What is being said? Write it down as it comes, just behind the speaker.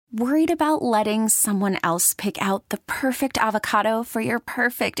Worried about letting someone else pick out the perfect avocado for your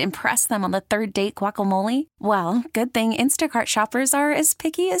perfect impress them on the third date guacamole? Well, good thing Instacart shoppers are as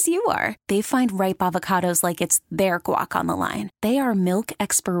picky as you are. They find ripe avocados like it's their guac on the line. They are milk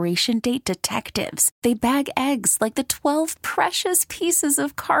expiration date detectives. They bag eggs like the 12 precious pieces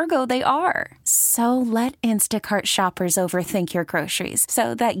of cargo they are. So let Instacart shoppers overthink your groceries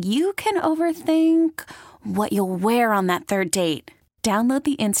so that you can overthink what you'll wear on that third date. Download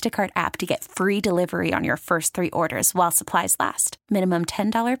the Instacart app to get free delivery on your first 3 orders while supplies last. Minimum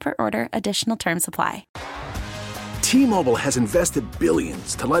 $10 per order. Additional terms apply. T-Mobile has invested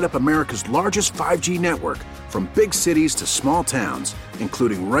billions to light up America's largest 5G network, from big cities to small towns,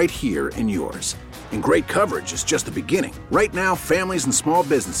 including right here in yours. And great coverage is just the beginning. Right now, families and small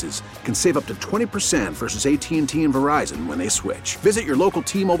businesses can save up to 20% versus AT&T and Verizon when they switch. Visit your local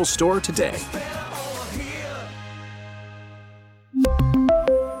T-Mobile store today.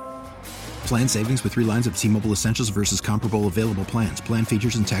 Plan savings with 3 lines of T-Mobile Essentials versus comparable available plans. Plan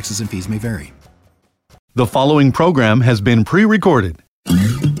features and taxes and fees may vary. The following program has been pre-recorded.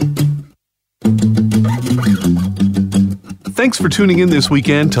 Thanks for tuning in this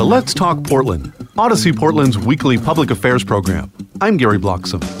weekend to Let's Talk Portland, Odyssey Portland's weekly public affairs program. I'm Gary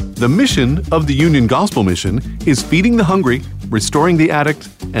Bloxam. The mission of the Union Gospel Mission is feeding the hungry, restoring the addict,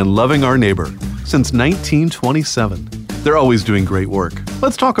 and loving our neighbor since 1927. They're always doing great work.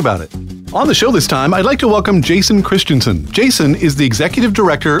 Let's talk about it. On the show this time, I'd like to welcome Jason Christensen. Jason is the Executive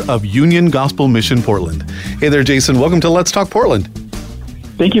Director of Union Gospel Mission Portland. Hey there, Jason. Welcome to Let's Talk Portland.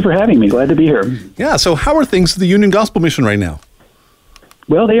 Thank you for having me. Glad to be here. Yeah, so how are things at the Union Gospel Mission right now?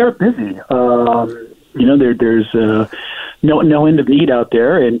 Well, they are busy. There's no end of need out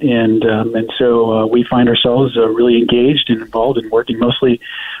there, and so we find ourselves really engaged and involved in working mostly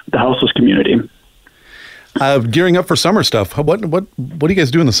with the houseless community. Gearing up for summer stuff. What do you guys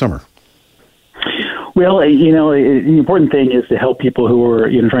do in the summer? Well, the important thing is to help people who are,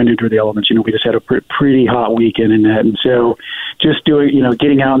 trying to endure the elements. We just had a pretty hot weekend in that. And so just doing,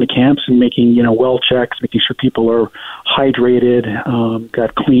 getting out in the camps and making, well checks, making sure people are hydrated,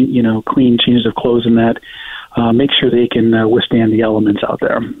 got clean changes of clothes and that, make sure they can withstand the elements out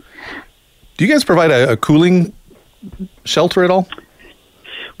there. Do you guys provide a cooling shelter at all?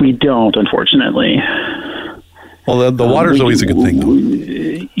 We don't, unfortunately. Well, the water's always a good thing, though.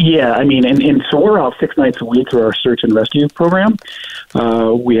 Yeah, and so we're out 6 nights a week through our search and rescue program.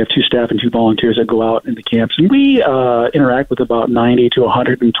 We have 2 staff and 2 volunteers that go out in the camps, and we interact with about 90 to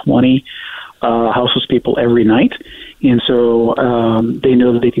 120 houseless people every night. And so they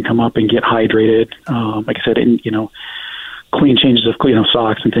know that they can come up and get hydrated, like I said, clean changes of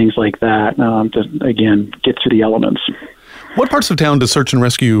socks and things like that to, again, get through the elements. What parts of town does search and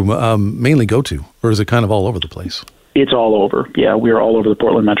rescue mainly go to, or is it kind of all over the place? It's all over. Yeah, we are all over the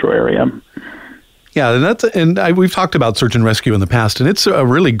Portland metro area. Yeah, we've talked about search and rescue in the past, and it's a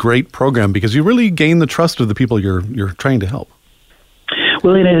really great program because you really gain the trust of the people you're trying to help.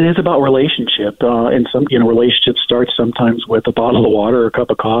 Well, and it is about relationship, and some relationship starts sometimes with a bottle of water, or a cup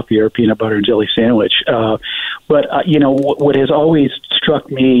of coffee, or a peanut butter and jelly sandwich. But what has always struck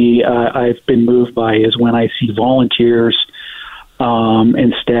me, I've been moved by, is when I see volunteers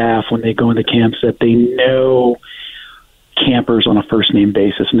and staff when they go into camps that they know campers on a first name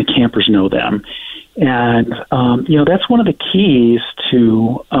basis, and the campers know them. And that's one of the keys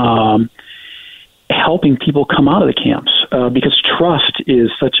to helping people come out of the camps, because trust is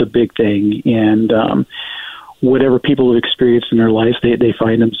such a big thing. And whatever people have experienced in their lives, they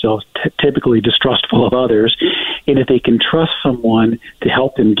find themselves typically distrustful of others. And if they can trust someone to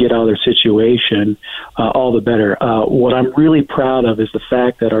help them get out of their situation, all the better. What I'm really proud of is the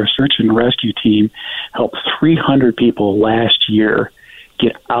fact that our search and rescue team helped 300 people last year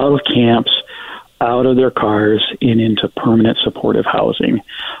get out of camps, out of their cars, and into permanent supportive housing.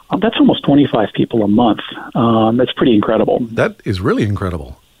 That's almost 25 people a month. That's pretty incredible. That is really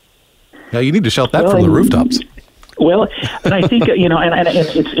incredible. Yeah, you need to shout that from the rooftops. Well, and I think and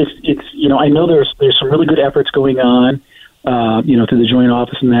it's I know there's some really good efforts going on, through the Joint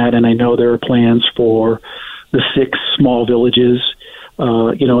Office and that, and I know there are plans for the 6 small villages.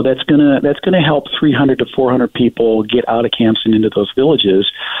 That's gonna help 300 to 400 people get out of camps and into those villages.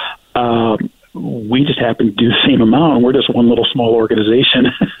 We just happen to do the same amount, and we're just one little small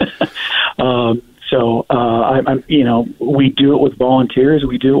organization. So we do it with volunteers,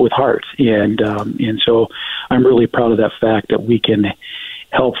 we do it with heart, and so I'm really proud of that fact that we can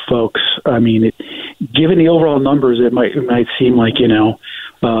help folks. Given the overall numbers, it might seem like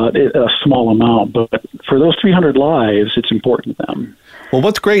a small amount, but for those 300 lives, it's important to them. Well,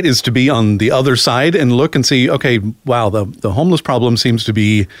 what's great is to be on the other side and look and see, okay, wow, the homeless problem seems to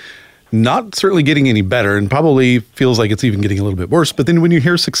be not certainly getting any better and probably feels like it's even getting a little bit worse. But then when you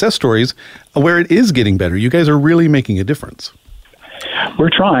hear success stories where it is getting better, you guys are really making a difference. We're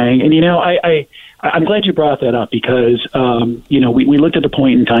trying. And, I'm glad you brought that up because, we looked at the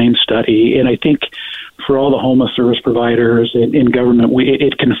point-in-time study, and I think for all the homeless service providers and government,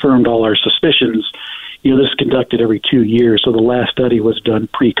 it confirmed all our suspicions. This is conducted every 2 years, so the last study was done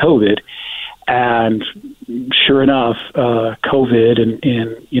pre-COVID. And sure enough, COVID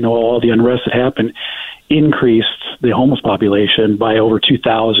and all the unrest that happened increased the homeless population by over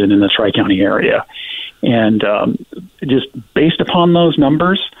 2,000 in the Tri-County area. And just based upon those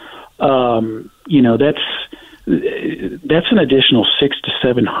numbers, that's an additional 600 to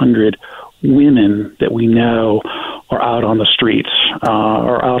 700 women that we know are out on the streets,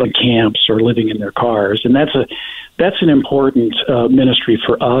 or out on camps, or living in their cars, and that's an important ministry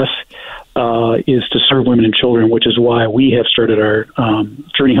for us. Is to serve women and children, which is why we have started our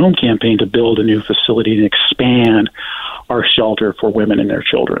Journey Home campaign to build a new facility and expand our shelter for women and their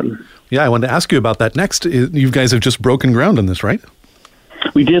children. Yeah, I wanted to ask you about that next. You guys have just broken ground on this, right?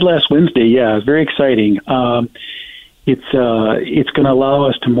 We did last Wednesday. Yeah, it's very exciting. It's going to allow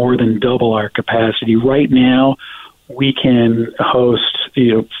us to more than double our capacity. Right now, we can host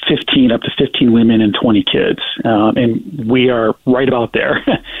 15 up to 15 women and 20 kids, and we are right about there.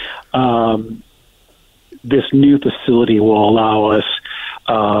 This new facility will allow us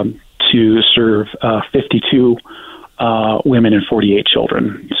to serve 52 women and 48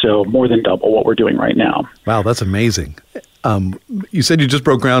 children, so more than double what we're doing right now. Wow, that's amazing. You said you just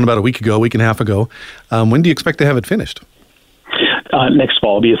broke ground about a week and a half ago. When do you expect to have it finished? Next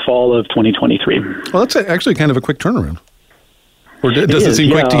fall. It'll be the fall of 2023. Well, that's actually kind of a quick turnaround. Or does it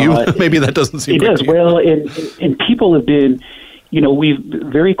seem quick to you? Maybe that doesn't seem quick to you. Well, and people have been, we've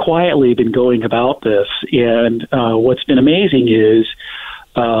very quietly been going about this. And what's been amazing is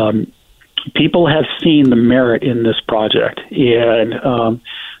people have seen the merit in this project. And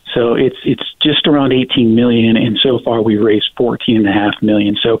so it's just around $18 million, and so far we've raised $14.5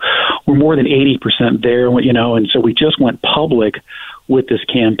 million. So we're more than 80% there, and so we just went public with this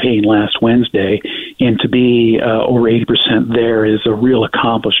campaign last Wednesday, and to be over 80% there is a real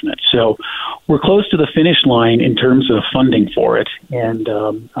accomplishment. So we're close to the finish line in terms of funding for it, and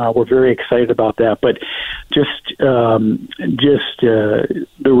we're very excited about that. But just the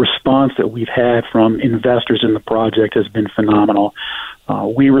response that we've had from investors in the project has been phenomenal.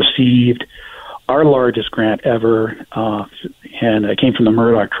 We received our largest grant ever, and it came from the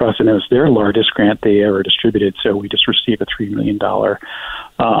Murdoch Trust, and it was their largest grant they ever distributed. So we just received a $3 million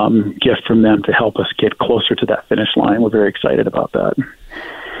gift from them to help us get closer to that finish line. We're very excited about that.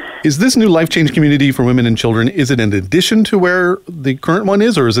 Is this new Life Change community for women and children, is it in addition to where the current one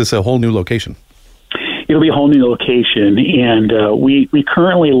is, or is this a whole new location? It'll be a whole new location, and we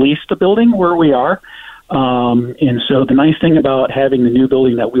currently lease the building where we are. And so the nice thing about having the new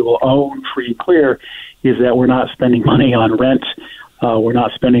building that we will own free and clear is that we're not spending money on rent. We're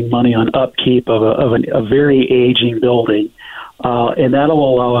not spending money on upkeep of a very aging building. And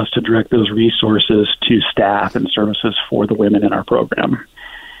that'll allow us to direct those resources to staff and services for the women in our program.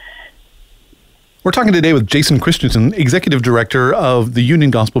 We're talking today with Jason Christensen, Executive Director of the Union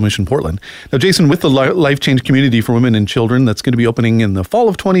Gospel Mission Portland. Now, Jason, with the Life Change community for women and children that's going to be opening in the fall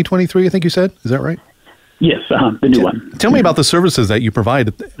of 2023, I think you said, is that right? Yes, the new one. Tell me about the services that you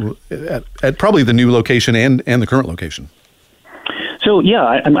provide at probably the new location and the current location. So, yeah,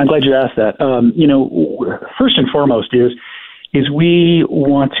 I'm glad you asked that. First and foremost is we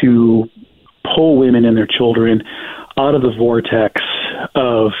want to pull women and their children out of the vortex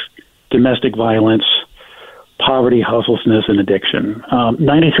of domestic violence, poverty, houselessness, and addiction.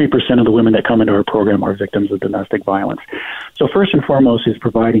 93% of the women that come into our program are victims of domestic violence. So first and foremost is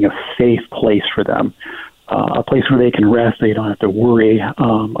providing a safe place for them. A place where they can rest. They don't have to worry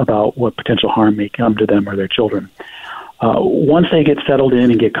about what potential harm may come to them or their children. Once they get settled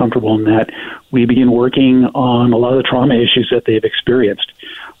in and get comfortable in that, we begin working on a lot of the trauma issues that they've experienced.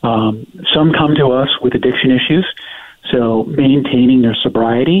 Some come to us with addiction issues, so maintaining their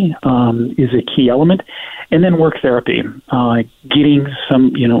sobriety is a key element. And then work therapy, getting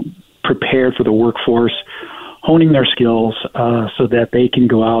some, prepared for the workforce, honing their skills so that they can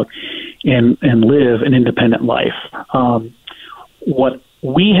go out and live an independent life. What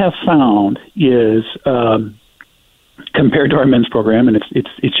we have found is, compared to our men's program, and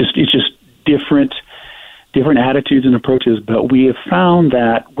it's just different attitudes and approaches, but we have found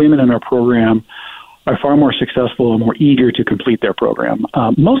that women in our program are far more successful and more eager to complete their program,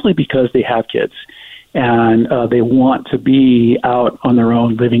 mostly because they have kids. and they want to be out on their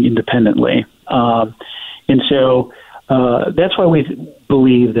own, living independently. And so that's why we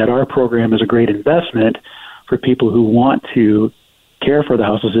believe that our program is a great investment for people who want to care for the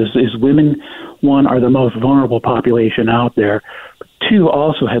houses. Is women, one, are the most vulnerable population out there. Two,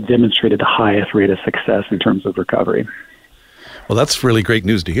 also have demonstrated the highest rate of success in terms of recovery. Well, that's really great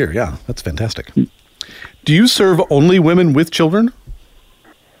news to hear. Yeah, that's fantastic. Do you serve only women with children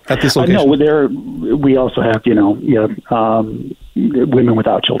at this location? No, we also have, women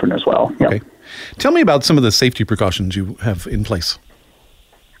without children as well. Yeah. Okay. Tell me about some of the safety precautions you have in place.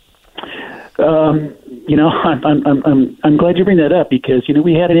 I'm glad you bring that up because,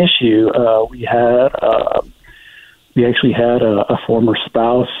 we had an issue. We actually had a former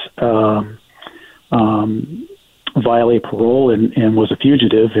spouse violate parole and was a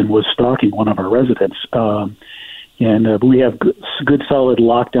fugitive and was stalking one of our residents. And we have good, solid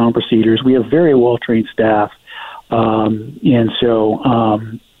lockdown procedures. We have very well-trained staff. And so,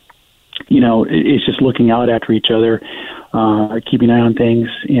 it's just looking out after each other, keeping an eye on things.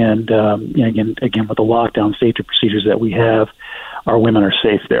 And again, with the lockdown safety procedures that we have, our women are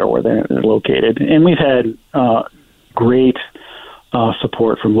safe there where they're located. And we've had great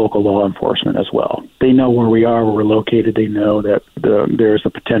support from local law enforcement as well. They know where we are, where we're located. They know that there's a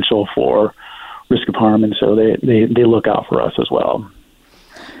potential for risk of harm, and so they look out for us as well.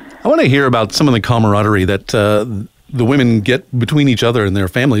 I want to hear about some of the camaraderie that the women get between each other and their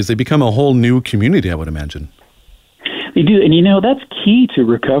families. They become a whole new community, I would imagine. They do, and that's key to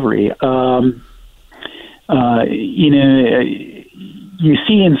recovery. You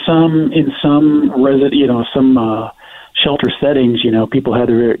see in some shelter settings, people have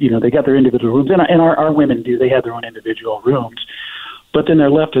their, they got their individual rooms, and our women do. They have their own individual rooms, but then they're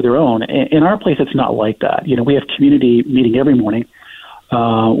left to their own. In our place, it's not like that. We have community meeting every morning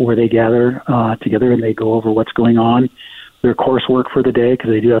where they gather together and they go over what's going on, their coursework for the day because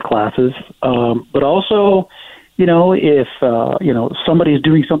they do have classes. But also, if somebody's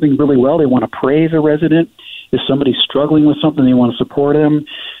doing something really well, they want to praise a resident. If somebody's struggling with something, they want to support them.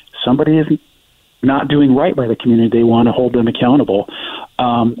 Somebody is not doing right by the community, they want to hold them accountable.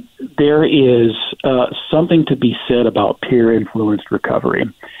 There is something to be said about peer-influenced recovery,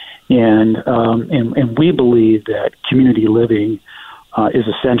 and we believe that community living is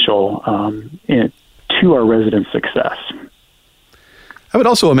essential to our residents' success. I would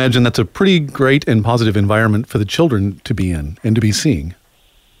also imagine that's a pretty great and positive environment for the children to be in and to be seeing.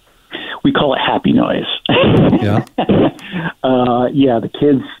 We call it happy noise. Yeah.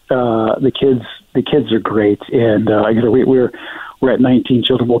 The kids are great, and we're at 19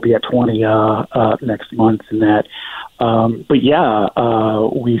 children. We'll be at 20 next month, and that.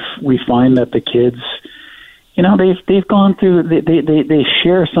 We find that the kids, they've gone through. They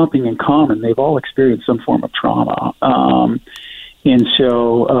share something in common. They've all experienced some form of trauma, and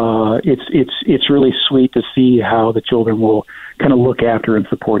so it's really sweet to see how the children will kind of look after and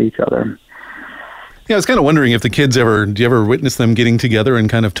support each other. Yeah, I was kind of wondering if the kids do you ever witness them getting together and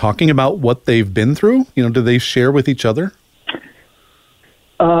kind of talking about what they've been through? Do they share with each other?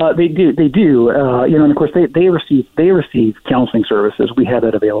 They do. And of course they receive counseling services. We have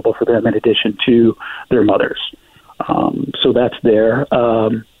that available for them in addition to their mothers. So that's there.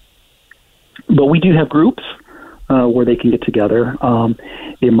 But we do have groups where they can get together.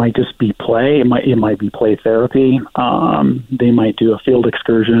 It might just be play. It might be play therapy. They might do a field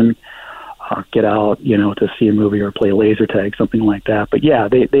excursion, get out, to see a movie or play laser tag, something like that. But yeah,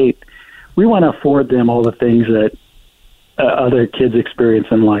 we want to afford them all the things that other kids experience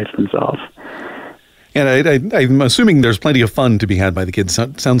in life themselves. And I'm assuming there's plenty of fun to be had by the kids.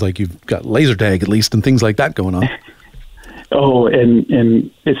 Sounds like you've got laser tag at least and things like that going on. Oh, and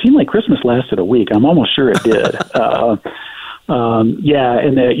it seemed like Christmas lasted a week. I'm almost sure it did. And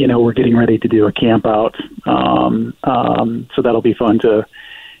we're getting ready to do a camp out. So that'll be fun to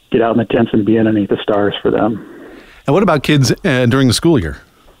get out in the tents and be underneath the stars for them. And what about kids during the school year?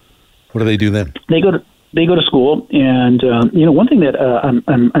 What do they do then? They go to school, and one thing that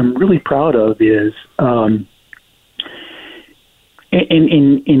I'm really proud of is,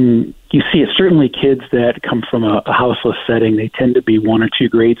 in you see it certainly kids that come from a houseless setting, they tend to be 1 or 2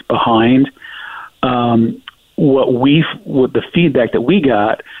 grades behind. What the feedback that we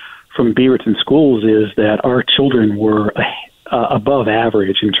got from Beaverton schools is that our children were above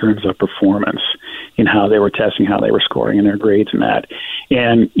average in terms of performance in how they were testing, how they were scoring in their grades and that.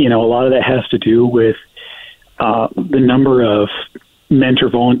 And, a lot of that has to do with the number of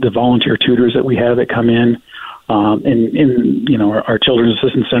the volunteer tutors that we have that come in. In our Children's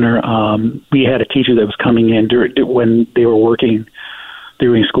Assistance Center, we had a teacher that was coming in when they were working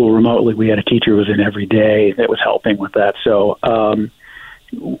doing school remotely, we had a teacher who was in every day that was helping with that. So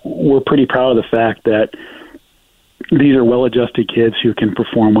we're pretty proud of the fact that these are well-adjusted kids who can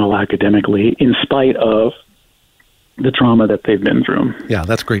perform well academically in spite of the trauma that they've been through. Yeah,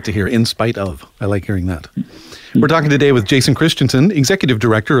 that's great to hear. In spite of. I like hearing that. We're talking today with Jason Christensen, Executive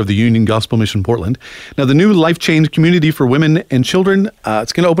Director of the Union Gospel Mission Portland. Now, the new Life Change Community for Women and Children,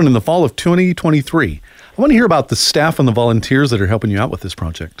 it's going to open in the fall of 2023. I want to hear about the staff and the volunteers that are helping you out with this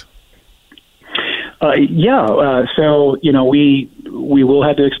project. So, we will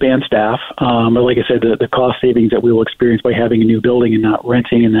have to expand staff. But like I said, the cost savings that we will experience by having a new building and not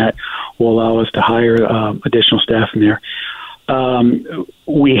renting, and that will allow us to hire additional staff in there.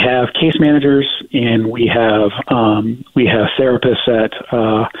 We have case managers, and we have therapists that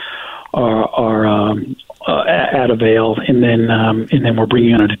are at Avail, and then we're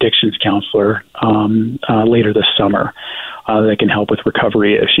bringing on an addictions counselor later this summer that can help with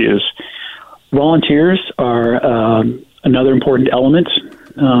recovery issues. Volunteers are another important element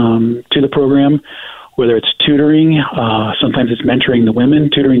to the program, whether it's tutoring, sometimes it's mentoring the women,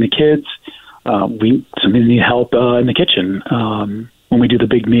 tutoring the kids. We sometimes need help in the kitchen when we do the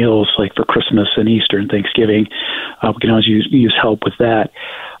big meals, like for Christmas and Easter and Thanksgiving. We can always use help with that.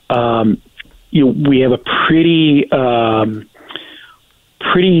 We have a pretty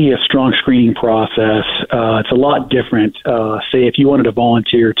strong screening process. It's a lot different. Say if you wanted to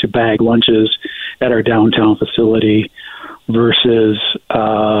volunteer to bag lunches at our downtown facility versus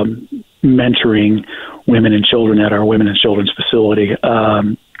mentoring women and children at our women and children's facility.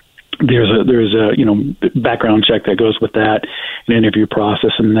 There's a background check that goes with that, an interview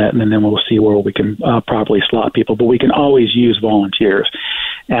process, and then we'll see where we can properly slot people. But we can always use volunteers.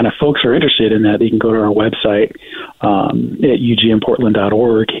 And if folks are interested in that, they can go to our website at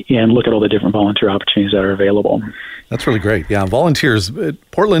ugmportland.org and look at all the different volunteer opportunities that are available. That's really great. Yeah, volunteers.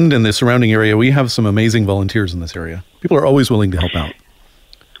 Portland and the surrounding area, we have some amazing volunteers in this area. People are always willing to help out.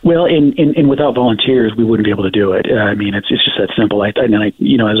 Well, and without volunteers, we wouldn't be able to do it. I mean, it's just that simple. As I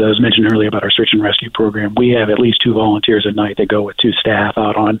was mentioning earlier about our search and rescue program, we have at least 2 volunteers at night that go with 2 staff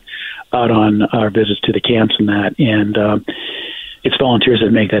out on our visits to the camps and that. And it's volunteers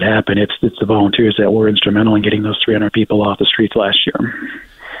that make that happen. It's the volunteers that were instrumental in getting those 300 people off the streets last year.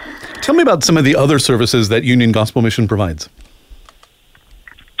 Tell me about some of the other services that Union Gospel Mission provides.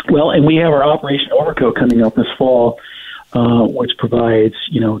 Well, and we have our Operation Overcoat coming up this fall, which provides,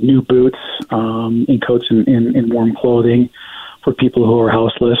 new boots and coats and warm clothing for people who are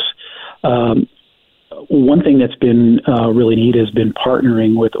houseless. One thing that's been really neat has been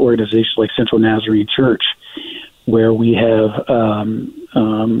partnering with organizations like Central Nazarene Church, where we have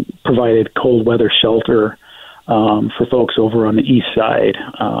provided cold weather shelter for folks over on the east side.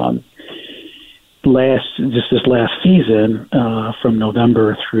 This last season, from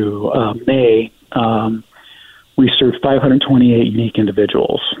November through May, we served 528 unique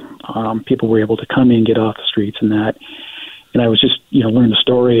individuals. People were able to come in, get off the streets, and that. And I was just, learning the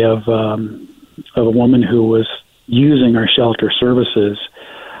story of a woman who was using our shelter services.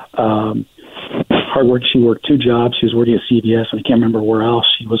 Hard work. She worked 2 jobs. She was working at CVS, and I can't remember where else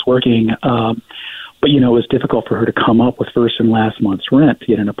she was working. But, it was difficult for her to come up with first and last month's rent to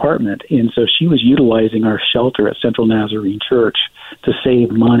get an apartment. And so she was utilizing our shelter at Central Nazarene Church to save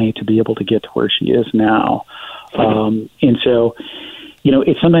money to be able to get to where she is now. And so,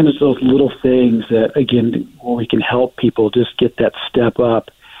 it's sometimes those little things that, again, where we can help people just get that step up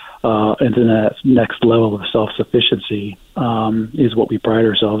into that next level of self-sufficiency is what we pride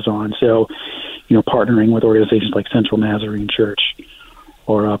ourselves on. So, partnering with organizations like Central Nazarene Church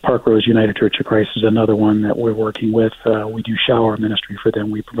or Park Rose United Church of Christ is another one that we're working with. We do shower ministry for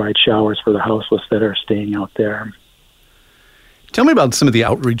them. We provide showers for the houseless that are staying out there. Tell me about some of the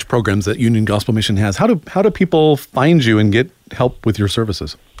outreach programs that Union Gospel Mission has. How do people find you and get help with your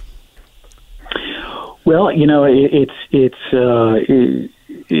services? Well,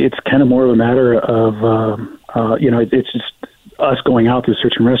 it's kind of more of a matter of it's just us going out through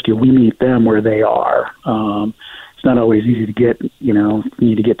search and rescue. We meet them where they are. It's not always easy to get. You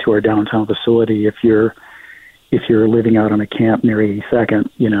need to get to our downtown facility if you're living out on a camp near 82nd.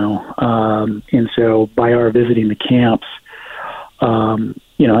 And so by our visiting the camps. And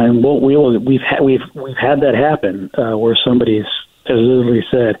we've had that happen where somebody's has literally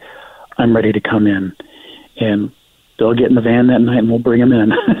said, "I'm ready to come in," and they'll get in the van that night and we'll bring them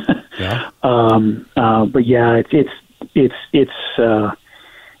in. Yeah. But yeah, it's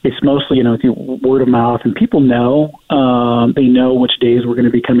mostly through word of mouth, and people know they know which days we're going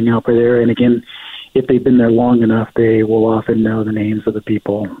to be coming out by there. And again, if they've been there long enough, they will often know the names of the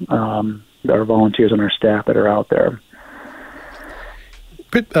people, our volunteers and our staff that are out there.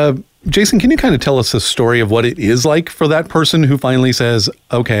 Jason, can you kind of tell us the story of what it is like for that person who finally says,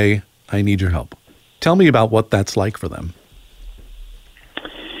 okay, I need your help? Tell me about what that's like for them.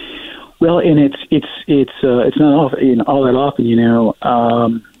 Well, and it's not all that often,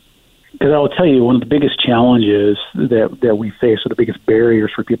 because I will tell you, one of the biggest challenges that we face, or the biggest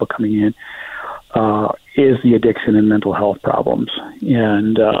barriers for people coming in, is the addiction and mental health problems.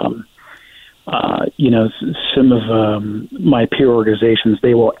 And some of my peer organizations,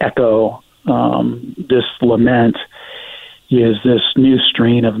 they will echo this lament. Is this new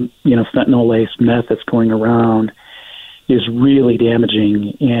strain of fentanyl-laced meth that's going around is really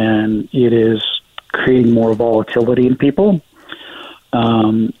damaging, and it is creating more volatility in people.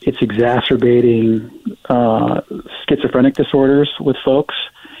 It's exacerbating schizophrenic disorders with folks,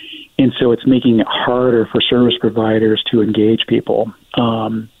 and so it's making it harder for service providers to engage people.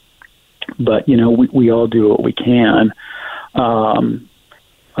 But we all do what we can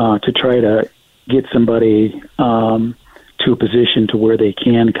to try to get somebody to a position to where they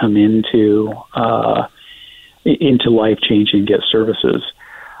can come into life-changing and get services.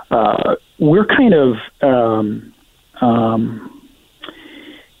 We're kind of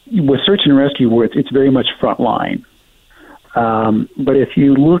with search and rescue, where it's very much frontline. But if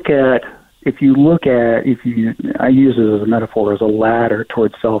you I use it as a metaphor, as a ladder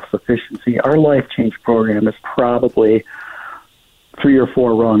towards self-sufficiency, our Life Change program is probably 3 or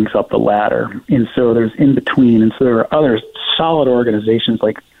 4 rungs up the ladder. And so there's in between. And so there are other solid organizations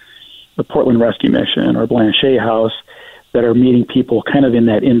like the Portland Rescue Mission or Blanchet House that are meeting people kind of in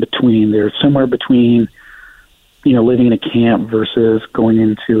that in-between. They're somewhere between, living in a camp versus going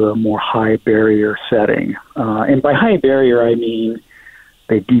into a more high barrier setting. And by high barrier, I mean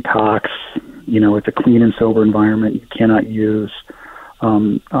they detox. It's a clean and sober environment. You cannot use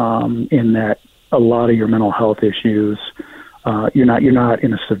in that a lot of your mental health issues. You're not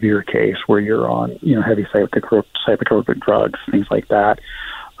in a severe case where you're on heavy psychotropic drugs, things like that.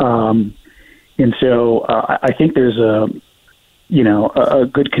 And so I think there's a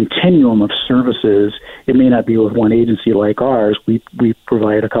good continuum of services. It may not be with one agency like ours. We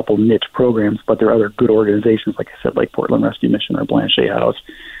provide a couple niche programs, but there are other good organizations, like I said, like Portland Rescue Mission or Blanchet House,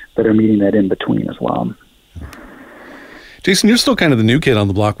 that are meeting that in between as well. Jason, you're still kind of the new kid on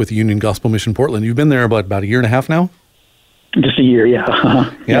the block with the Union Gospel Mission Portland. You've been there about a year and a half now? Just a year,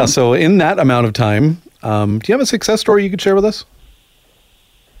 yeah. Yeah, so in that amount of time, do you have a success story you could share with us?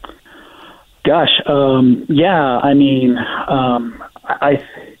 Gosh, yeah. I mean,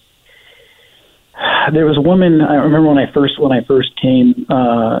 there was a woman. I remember when I first came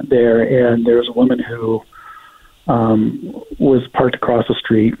there, and there was a woman who was parked across the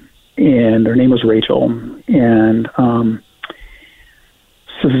street, and her name was Rachel, and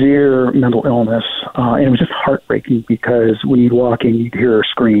severe mental illness, and it was just heartbreaking because when you'd walk in, you'd hear her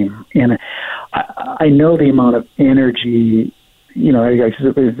scream, and I know the amount of energy. I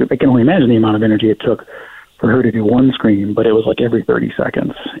can only imagine the amount of energy it took for her to do one scream, but it was like every 30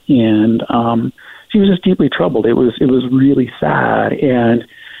 seconds. And she was just deeply troubled. It was really sad. And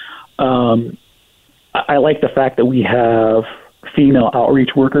I like the fact that we have female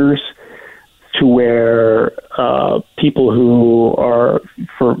outreach workers to where people who are,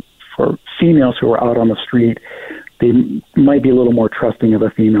 for females who are out on the street, they might be a little more trusting of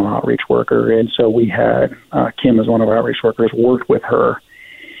a female outreach worker. And so we had Kim, as one of our outreach workers, worked with her,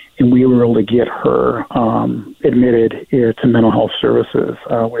 and we were able to get her admitted to mental health services.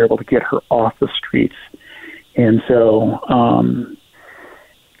 We were able to get her off the streets. And so,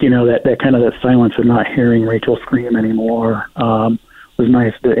 that kind of that silence of not hearing Rachel scream anymore was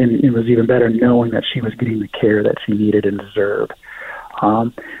nice. And it was even better knowing that she was getting the care that she needed and deserved.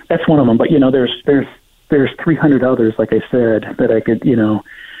 That's one of them. But, there's 300 others, like I said, that I could,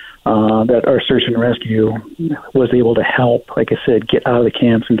 that our search and rescue was able to help, like I said, get out of the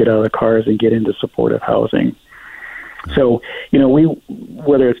camps and get out of the cars and get into supportive housing. So, we,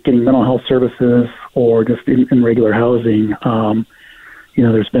 whether it's getting mental health services or just in regular housing,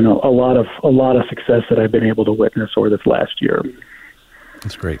 there's been a lot of success that I've been able to witness over this last year.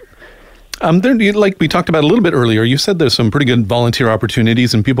 That's great. Like we talked about a little bit earlier, you said there's some pretty good volunteer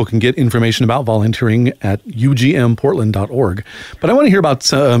opportunities and people can get information about volunteering at ugmportland.org. But I want to hear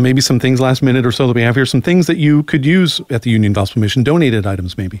about maybe some things last minute or so that we have here, some things that you could use at the Union Gospel Mission, donated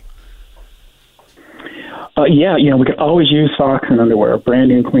items maybe. We could always use socks and underwear, brand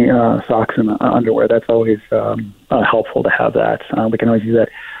new clean socks and underwear. That's always helpful to have that. We can always use that.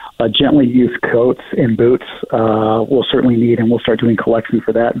 Gently used coats and boots we'll certainly need, and we'll start doing collection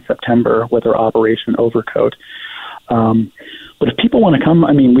for that in September with our Operation Overcoat. But if people want to come,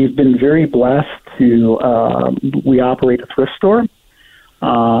 we've been very blessed to, we operate a thrift store.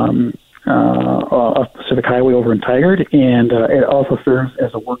 off Pacific Highway over in Tigard, and it also serves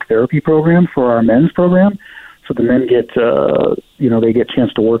as a work therapy program for our men's program. So the men get, they get a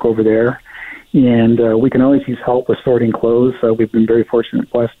chance to work over there. And we can always use help with sorting clothes. We've been very fortunate,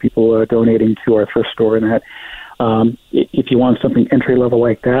 plus people donating to our thrift store and that. If you want something entry-level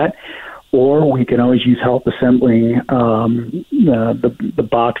like that, or we can always use help assembling the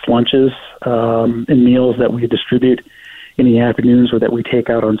boxed lunches and meals that we distribute in the afternoons or that we take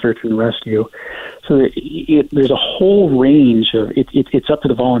out on search and rescue. So there's a whole range of it's up to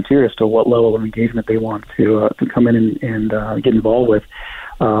the volunteer as to what level of engagement they want to come in and get involved with.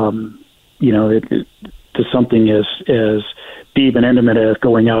 To something as deep and intimate as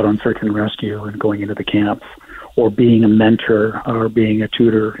going out on search and rescue and going into the camps, or being a mentor or being a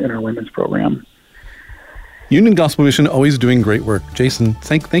tutor in our women's program. Union Gospel Mission always doing great work. Jason,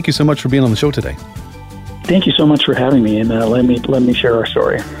 thank you so much for being on the show today. Thank you so much for having me, and let me share our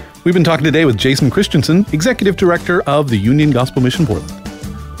story. We've been talking today with Jason Christensen, Executive Director of the Union Gospel Mission Portland.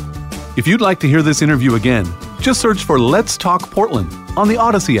 If you'd like to hear this interview again, just search for Let's Talk Portland on the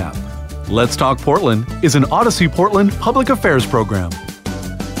Odyssey app. Let's Talk Portland is an Odyssey Portland public affairs program.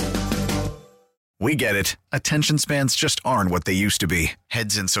 We get it. Attention spans just aren't what they used to be.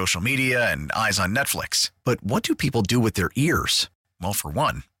 Heads in social media and eyes on Netflix. But what do people do with their ears? Well, for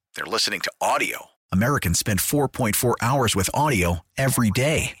one, they're listening to audio. Americans spend 4.4 hours with audio every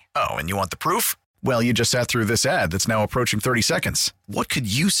day. Oh, and you want the proof? Well, you just sat through this ad that's now approaching 30 seconds. What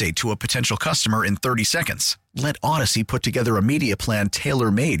could you say to a potential customer in 30 seconds? Let Odyssey put together a media plan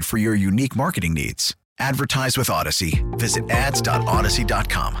tailor-made for your unique marketing needs. Advertise with Odyssey. Visit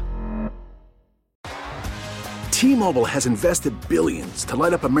ads.odyssey.com. T-Mobile has invested billions to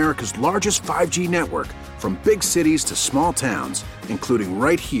light up America's largest 5G network, from big cities to small towns, including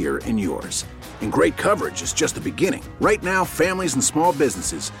right here in yours. And great coverage is just the beginning. Right now, families and small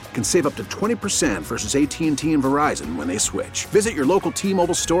businesses can save up to 20% versus AT&T and Verizon when they switch. Visit your local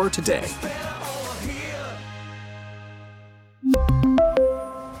T-Mobile store today.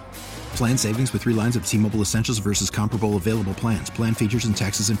 Plan savings with 3 lines of T-Mobile Essentials versus comparable available plans. Plan features and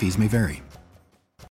taxes and fees may vary.